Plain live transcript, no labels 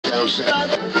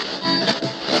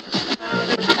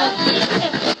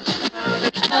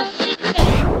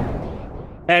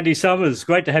Andy Summers,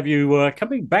 great to have you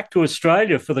coming back to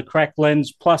Australia for the Crack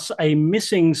Lens plus a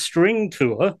Missing String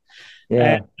tour.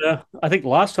 Yeah, And I think the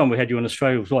last time we had you in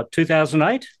Australia was what,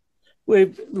 2008?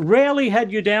 We've rarely had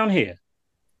you down here.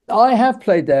 I have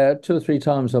played there two or three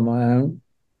times on my own,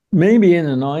 maybe in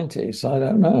the 90s. I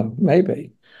don't know,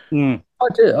 maybe. Mm,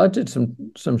 I did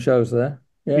some shows there.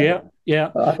 Yeah. yeah,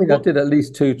 yeah. I think I Well, did at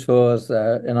least two tours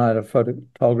there, and I had a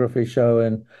photography show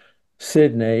in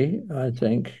Sydney, I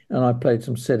think, and I played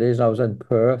some cities. I was in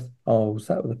Perth. Oh, was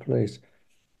that with the police?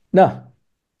 No,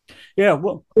 yeah.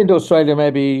 Well, been to Australia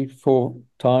maybe four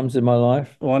times in my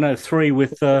life. I know three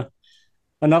with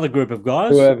another group of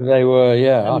guys, Whoever they were,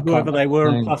 yeah, I and can't whoever they remember were,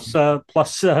 the and name.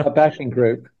 plus A backing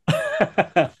group.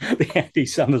 the Andy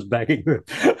Summers backing group.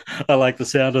 I like the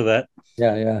sound of that.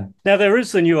 Yeah, yeah. Now, there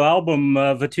is the new album,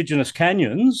 Vertiginous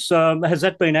Canyons. Has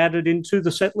that been added into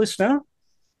the set list now?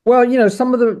 Well,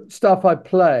 some of the stuff I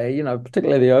play,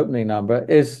 particularly the opening number,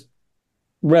 is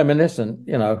reminiscent.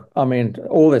 I mean,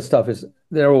 all this stuff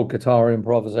they're all guitar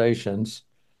improvisations.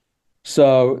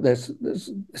 So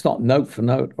it's not note for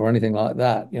note or anything like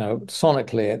that.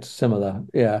 Sonically it's similar.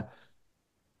 Yeah.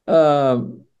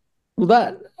 Well,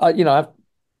 I've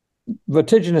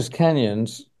Vertiginous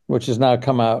Canyons, which has now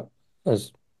come out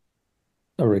as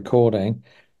a recording.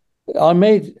 I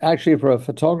made actually for a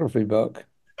photography book.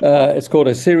 It's called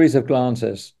A Series of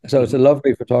Glances. So it's a Mhm.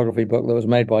 lovely photography book that was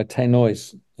made by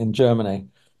Tenois in Germany.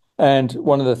 And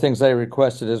one of the things they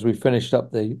requested as we finished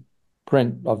up the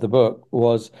print of the book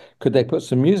was, could they put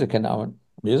some music in? I went,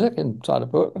 music inside a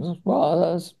book? I said, well,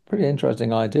 that's a pretty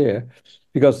interesting idea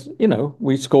because,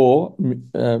 we score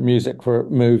music for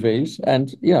movies.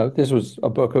 And, this was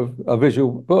a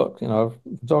visual book, of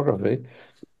photography.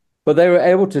 But they were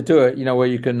able to do it, where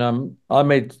you can. I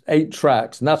made 8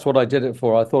 tracks, and that's what I did it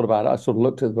for. I thought about it. I sort of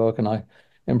looked at the book and I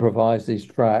improvised these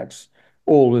tracks,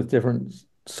 all with different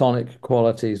sonic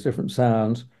qualities, different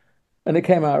sounds, and it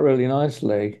came out really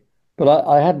nicely. But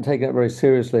I hadn't taken it very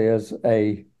seriously as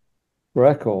a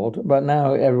record. But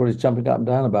now everybody's jumping up and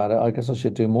down about it. I guess I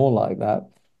should do more like that.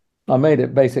 I made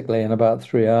it basically in about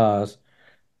 3 hours,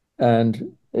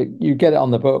 and you get it on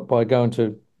the book by going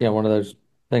to, one of those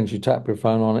things. You tap your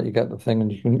phone on it, you get the thing,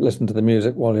 and you can listen to the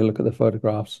music while you look at the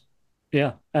photographs.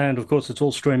 Yeah, and of course it's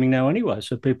all streaming now anyway,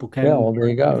 so people Yeah, can well, there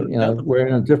you go. without them. We're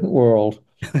in a different world.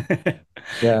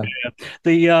 Yeah.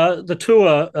 The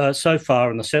tour so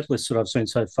far and the set list that I've seen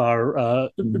so far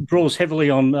Mm. draws heavily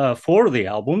on four of the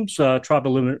albums: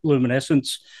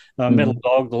 Luminescence, Metal Mm.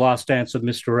 Dog, The Last Dance of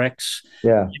Mr. X,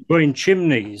 Yeah. Green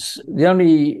Chimneys. The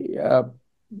only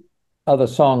other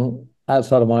song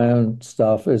outside of my own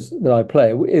stuff is that I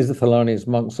play is the Thelonious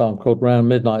Monk song called Round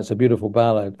Midnight. It's a beautiful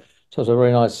ballad. So it's a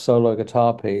very nice solo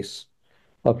guitar piece.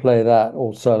 I play that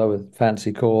all solo with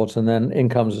fancy chords, and then in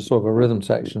comes a sort of a rhythm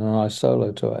section, and I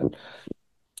solo to it.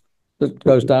 It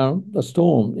goes down a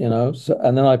storm. So,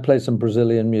 and then I play some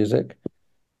Brazilian music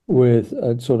with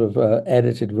a sort of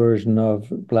edited version of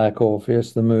Black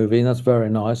Orpheus, the movie. And that's very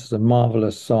nice. It's a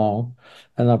marvelous song.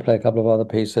 And I play a couple of other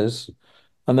pieces.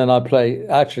 And then I play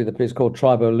actually the piece called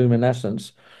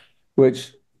Triboluminescence,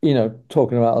 which,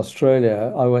 talking about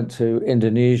Australia, I went to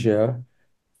Indonesia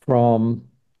from,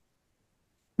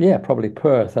 yeah, probably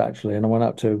Perth actually. And I went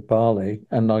up to Bali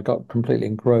and I got completely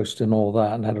engrossed in all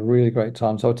that and had a really great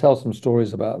time. So I'll tell some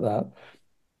stories about that.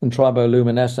 And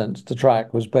Triboluminescence, the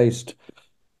track was based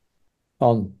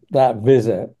on that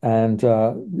visit, and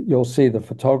you'll see the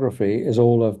photography is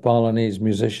all of Balinese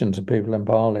musicians and people in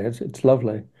Bali. It's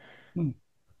lovely. Hmm.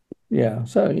 Yeah,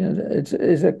 so it's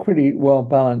a pretty well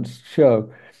balanced show.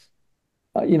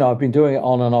 I've been doing it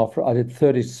on and off. I did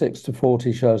 36 to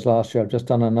 40 shows last year. I've just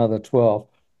done another 12.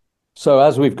 So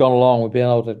as we've gone along, we've been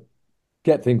able to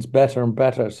get things better and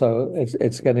better. So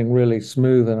it's getting really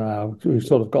smoother now. We've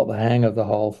sort of got the hang of the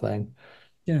whole thing.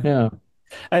 Yeah. Yeah.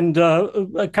 And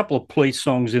a couple of police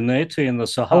songs in there, Tea in the Oh,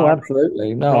 Sahara,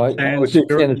 absolutely. No, I Roxanne did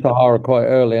Spirit. in Sahara quite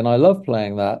early, and I love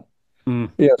playing that.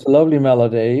 Mm. Yeah, it's a lovely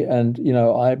melody, and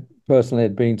I personally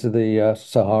had been to the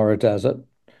Sahara Desert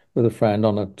with a friend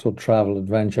on a sort of travel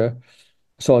adventure.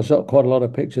 So I shot quite a lot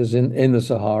of pictures in the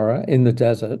Sahara, in the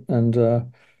desert,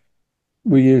 and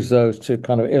we use those to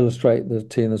kind of illustrate the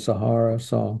Tea in the Sahara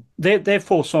song. They're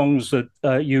four songs that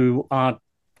you aren't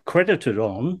credited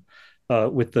on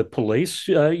with the police.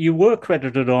 You were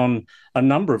credited on a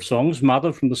number of songs: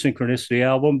 Mother from the Synchronicity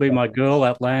album, Be My Girl,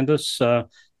 Atlantis,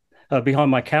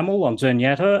 Behind My Camel on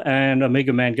Zenyatta, and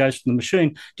Omega Man Ghost in the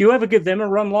Machine. Do you ever give them a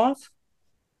run live?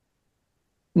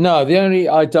 No, the only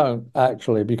I don't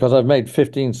actually because I've made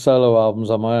 15 solo albums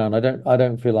on my own. I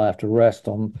don't feel I have to rest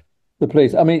on the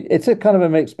police. I mean, it's a kind of a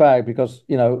mixed bag because,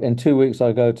 in 2 weeks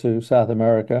I go to South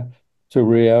America, to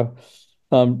Rio.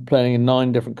 I'm playing in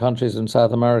 9 different countries in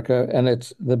South America, and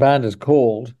it's the band is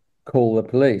called Call the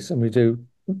Police, and we do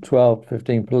 12,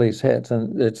 15 police hits,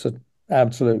 and it's an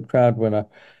absolute crowd winner.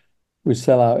 We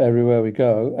sell out everywhere we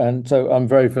go, and so I'm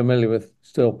very familiar with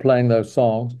still playing those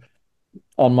songs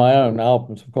on my own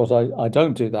albums. Of course, I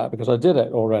don't do that because I did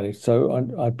it already. So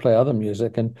I play other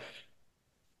music and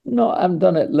not I haven't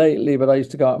done it lately, but I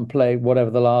used to go out and play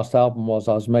whatever the last album was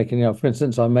I was making. For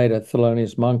instance, I made a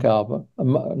Thelonious Monk album,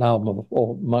 an album of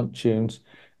all Monk tunes,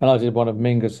 and I did one of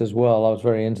Mingus as well. I was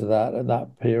very into that at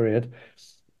that period,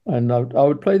 and I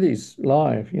would play these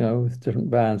live, with different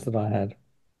bands that I had.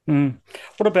 Mm.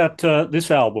 What about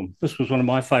this album? This was one of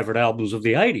my favorite albums of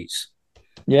the 80s.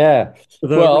 Yeah,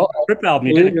 The well, Robert Fripp album.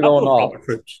 You did a believe it or couple of not, Robert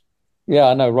Fripps. yeah,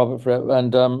 I know Robert Fripp,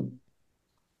 and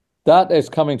that is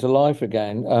coming to life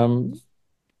again.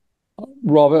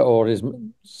 Robert or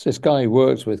this guy he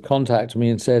works with contacted me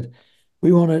and said,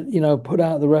 "We want to, put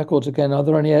out the records again. Are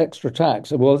there any extra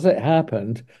tracks?" Well, as it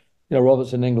happened,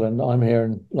 Robert's in England, I'm here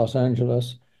in Los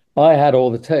Angeles. I had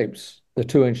all the tapes, the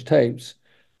 2-inch tapes,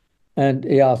 and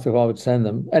he asked if I would send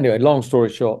them. Anyway, long story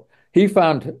short, he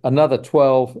found another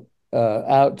 12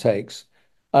 outtakes,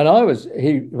 and he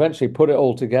eventually put it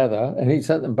all together and he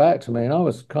sent them back to me, and I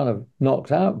was kind of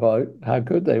knocked out by how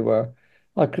good they were.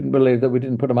 I couldn't believe that we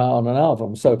didn't put them out on an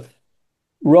album. So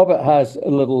Robert has a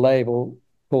little label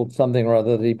called something or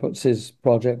other that he puts his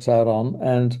projects out on,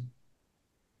 and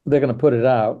they're going to put it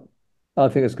out. I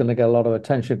think it's going to get a lot of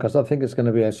attention because I think it's going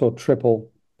to be a sort of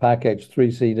triple package, 3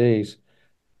 CDs.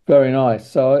 Very nice.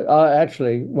 So I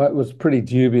actually was pretty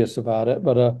dubious about it,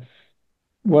 but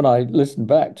when I listened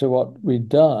back to what we'd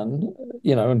done,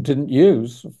 and didn't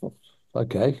use,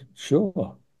 okay,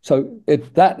 sure. So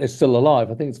that is still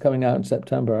alive. I think it's coming out in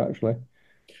September, actually.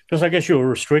 Because I guess you were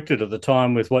restricted at the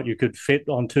time with what you could fit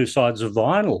on two sides of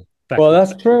vinyl back Well, then.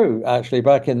 that's true, actually.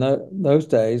 Back in those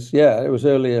days, yeah, it was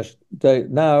earlier day.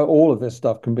 Now all of this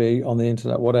stuff can be on the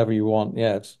internet, whatever you want.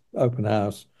 Yeah, it's open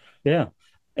house. Yeah.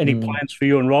 Any Mm. plans for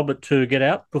you and Robert to get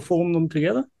out, perform them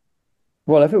together?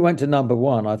 Well, if it went to number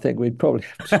one, I think we'd probably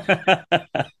have to.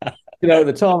 At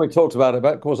the time we talked about it,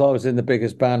 but of course I was in the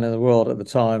biggest band in the world at the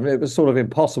time. It was sort of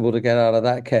impossible to get out of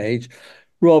that cage.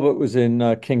 Robert was in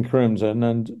King Crimson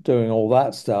and doing all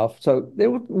that stuff. So there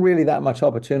wasn't really that much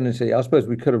opportunity. I suppose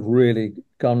we could have really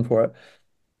gone for it.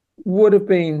 Would have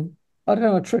been, I don't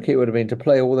know how tricky it would have been to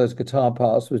play all those guitar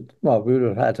parts with, well, we would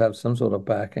have had to have some sort of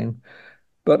backing.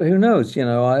 But who knows?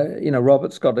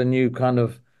 Robert's got a new kind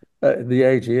of, the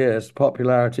age he is,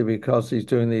 popularity because he's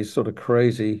doing these sort of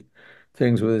crazy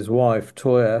things with his wife,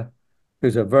 Toya,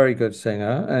 who's a very good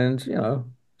singer. And,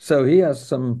 so he has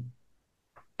some,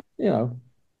 you know,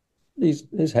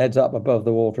 his head's up above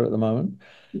the water at the moment.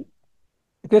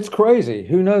 It's crazy.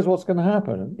 Who knows what's going to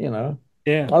happen?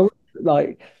 Yeah. I would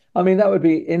like, I mean, that would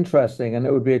be interesting and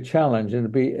it would be a challenge and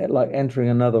it'd be like entering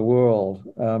another world.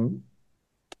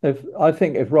 If I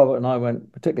think if Robert and I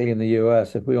went, particularly in the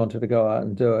US, if we wanted to go out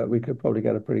and do it, we could probably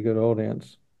get a pretty good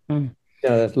audience. Mm.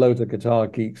 There's loads of guitar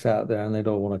geeks out there, and they'd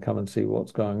all want to come and see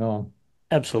what's going on.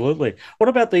 Absolutely. What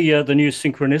about the new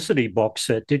Synchronicity box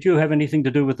set? Did you have anything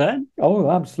to do with that? Oh,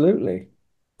 absolutely.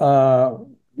 Uh,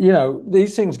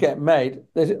 these things get made.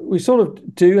 We sort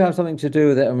of do have something to do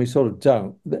with it, and we sort of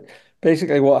don't.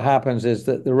 Basically, what happens is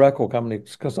that the record company,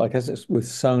 because I guess it's with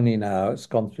Sony now, it's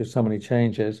gone through so many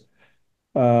changes.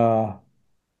 Uh,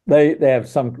 they have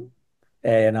some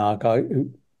A&R guy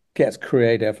who gets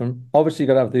creative, and obviously you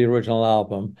got to have the original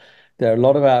album. There are a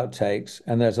lot of outtakes,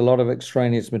 and there's a lot of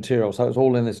extraneous material. So it's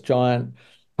all in this giant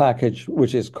package,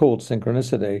 which is called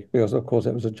Synchronicity, because of course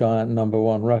it was a giant number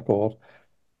one record.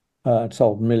 It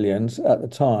sold millions at the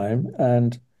time,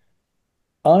 and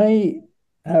I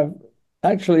have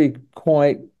actually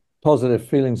quite positive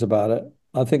feelings about it.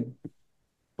 I think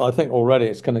already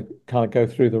it's going to kind of go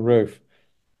through the roof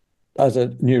as a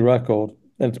new record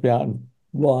and to be out in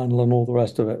vinyl and all the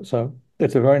rest of it. So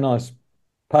it's a very nice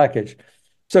package.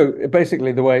 So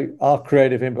basically, the way our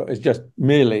creative input is just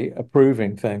merely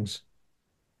approving things.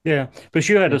 Yeah, but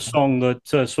you had Yeah. a song that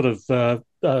sort of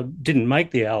didn't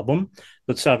make the album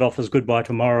that started off as Goodbye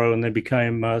Tomorrow and then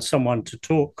became someone to Oh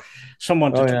talk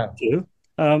yeah. to.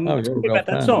 Oh, Tell you're a me real about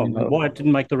that fan. You song and know, why it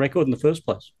didn't make the record in the first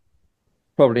place.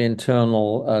 probably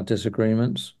internal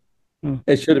disagreements. Mm.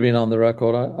 It should have been on the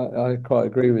record. I quite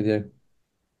agree with you.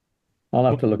 I'll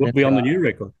have to look Will be into on the that. new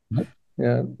record.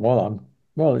 Yeah.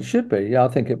 Well, it should be. Yeah, I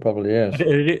think it probably is.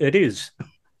 It is.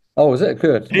 Oh, is it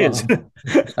good? It is.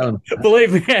 Oh,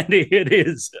 Believe me, Andy, it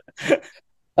is.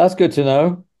 that's good to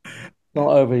know. Not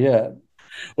over yet.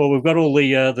 Well, we've got all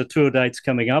the tour dates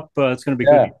coming up. It's going to be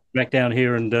good Yeah. back down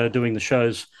here and doing the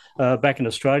shows back in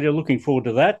Australia. Looking forward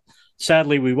to that.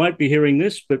 Sadly, we won't be hearing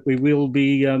this, but we will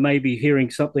be maybe hearing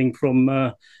something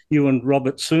from you and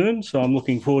Robert soon. So I'm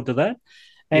looking forward to that.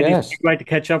 And it's Yes. great to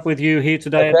catch up with you here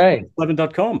today at Okay.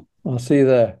 11.com. I'll see you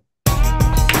there.